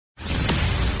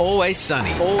Always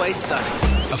Sunny. Always Sunny.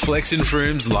 A Flex and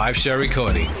Frooms live show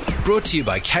recording. Brought to you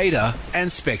by Cater and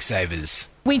Specsavers.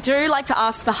 We do like to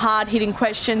ask the hard-hitting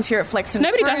questions here at Flex and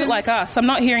Nobody Frooms. does it like us. I'm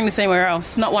not hearing this anywhere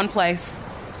else. Not one place.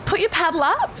 Put your paddle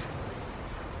up.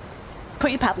 Put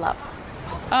your paddle up.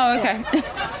 Oh, okay.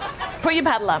 Put your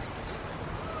paddle up.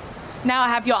 Now I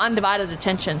have your undivided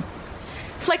attention.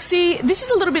 Flexi, this is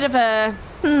a little bit of a...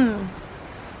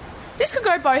 This could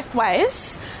go both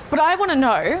ways, but I want to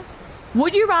know,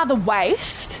 would you rather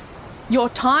waste your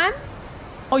time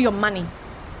or your money?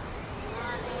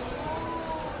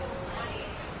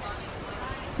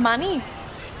 Money.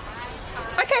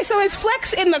 Okay, so is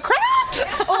Flex in the crowd?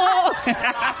 Or...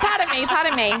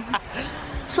 Pardon me.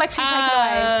 Flexi, take it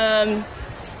away.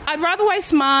 I'd rather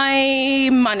waste my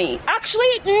money. Actually,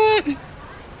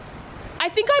 I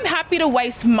think I'm happy to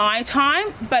waste my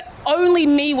time, but only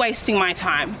me wasting my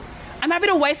time. I'm happy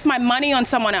to waste my money on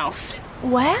someone else.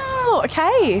 Wow,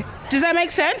 okay. Does that make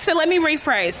sense? So let me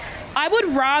rephrase. I would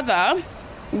rather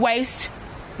waste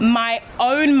my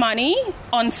own money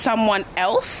on someone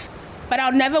else, but I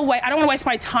don't want to waste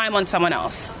my time on someone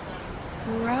else.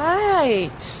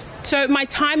 Right. So my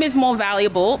time is more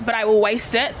valuable, but I will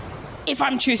waste it if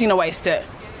I'm choosing to waste it.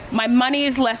 My money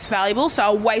is less valuable, so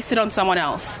I'll waste it on someone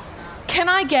else. Can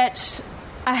I get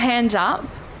a hand up,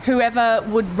 whoever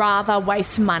would rather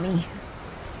waste money?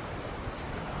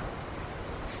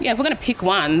 Yeah, if we're going to pick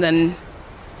one, then...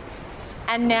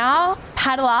 And now,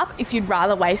 paddle up if you'd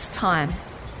rather waste time.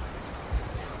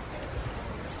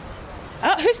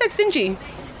 Oh, who said stingy?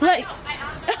 Like,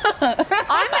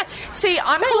 I'm say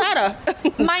louder.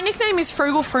 My nickname is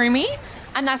Frugal Froomy,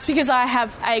 and that's because I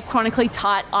have a chronically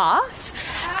tight ass,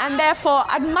 and therefore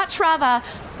I'd much rather...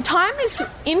 Time is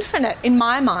infinite in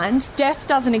my mind. Death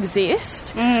doesn't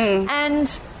exist.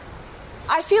 And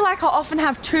I feel like I often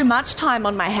have too much time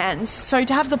on my hands, so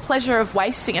to have the pleasure of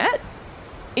wasting it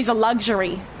is a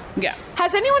luxury. Yeah.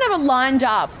 Has anyone ever lined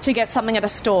up to get something at a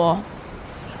store?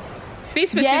 Be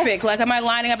specific. Yes. Like, am I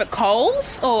lining up at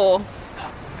Coles or...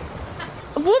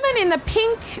 Woman in the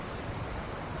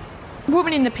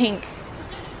pink.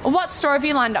 What store have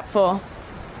you lined up for?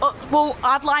 Well,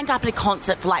 I've lined up at a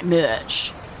concert for, like,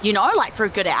 merch. You know, like for a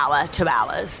good hour, 2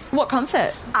 hours. What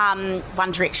concert?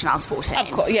 One Direction, I was 14.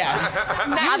 Of course, yeah.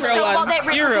 I've still got that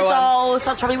record with the dolls, so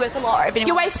it's probably worth a lot. If anyone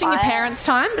You're wants wasting to your buy it. parents'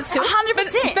 time, but still...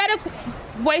 100%. Better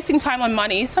wasting time on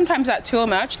money. Sometimes that tour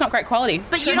merch, not great quality.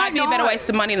 But so you it might don't be a better know. waste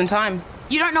of money than time.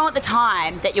 You don't know at the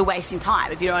time that you're wasting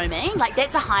time, if you know what I mean. Like,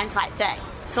 that's a hindsight thing.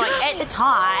 So, like, at the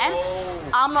time,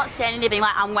 I'm not standing there being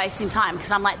like, I'm wasting time,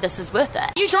 because I'm like, this is worth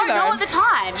it. You don't know at the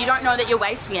time. You don't know that you're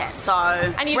wasting it. So,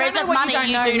 And you whereas don't know with what you money, don't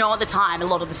you know. do know at the time, a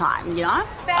lot of the time, you know?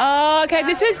 Oh, okay,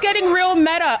 this is getting real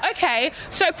meta. Okay,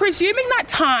 so presuming that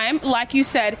time, like you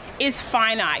said, is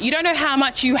finite. You don't know how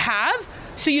much you have,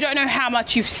 so you don't know how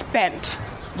much you've spent,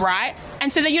 right?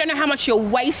 And so then you don't know how much you're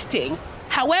wasting.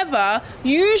 However,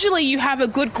 usually you have a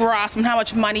good grasp on how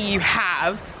much money you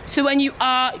have, so when you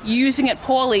are using it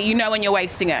poorly, you know when you're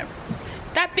wasting it.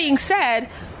 That being said,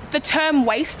 the term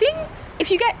wasting, if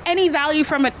you get any value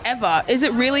from it ever, is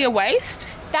it really a waste?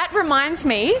 That reminds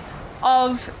me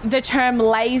of the term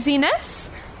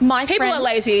laziness. People are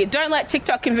lazy. Don't let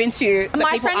TikTok convince you that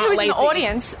My people friend who aren't was in the lazy.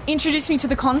 audience introduced me to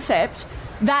the concept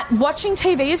that watching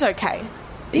TV is okay.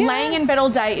 Yeah. Laying in bed all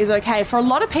day is okay. For a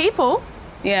lot of people,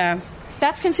 Yeah.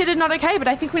 that's considered not okay, but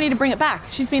I think we need to bring it back.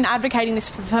 She's been advocating this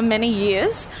for many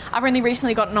years. I've only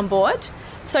recently gotten on board.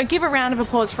 So give a round of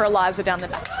applause for Eliza down the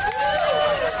back.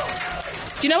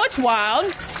 Do you know what's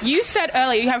wild? You said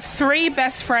earlier you have 3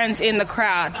 best friends in the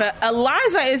crowd, but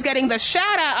Eliza is getting the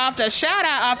shout out after shout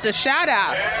out after shout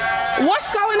out. What's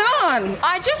going on?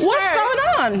 I just What's heard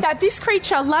going on? that this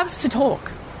creature loves to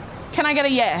talk. Can I get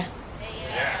a yeah?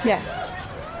 Yeah.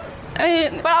 I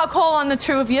mean, But I'll call on the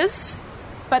two of yous,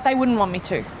 but they wouldn't want me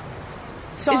to.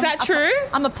 So Is that true?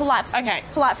 I'm a polite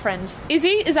friend.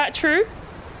 is that true?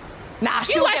 Nah, You'd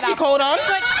she'll like get to be up. called on.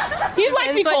 You'd like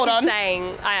to be Depends called what on. she's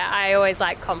saying. I always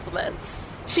like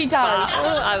compliments. She does.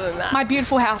 Other than that. My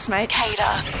beautiful housemate. Cater.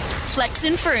 Flex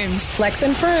and Frooms. Flex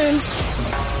and Frooms.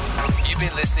 You've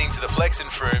been listening to the Flex and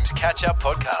Frooms Catch-Up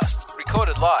Podcast,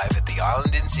 recorded live at the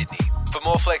Island in Sydney. For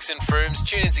more Flex and Frooms,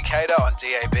 tune into Cater on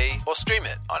DAB or stream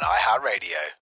it on iHeartRadio.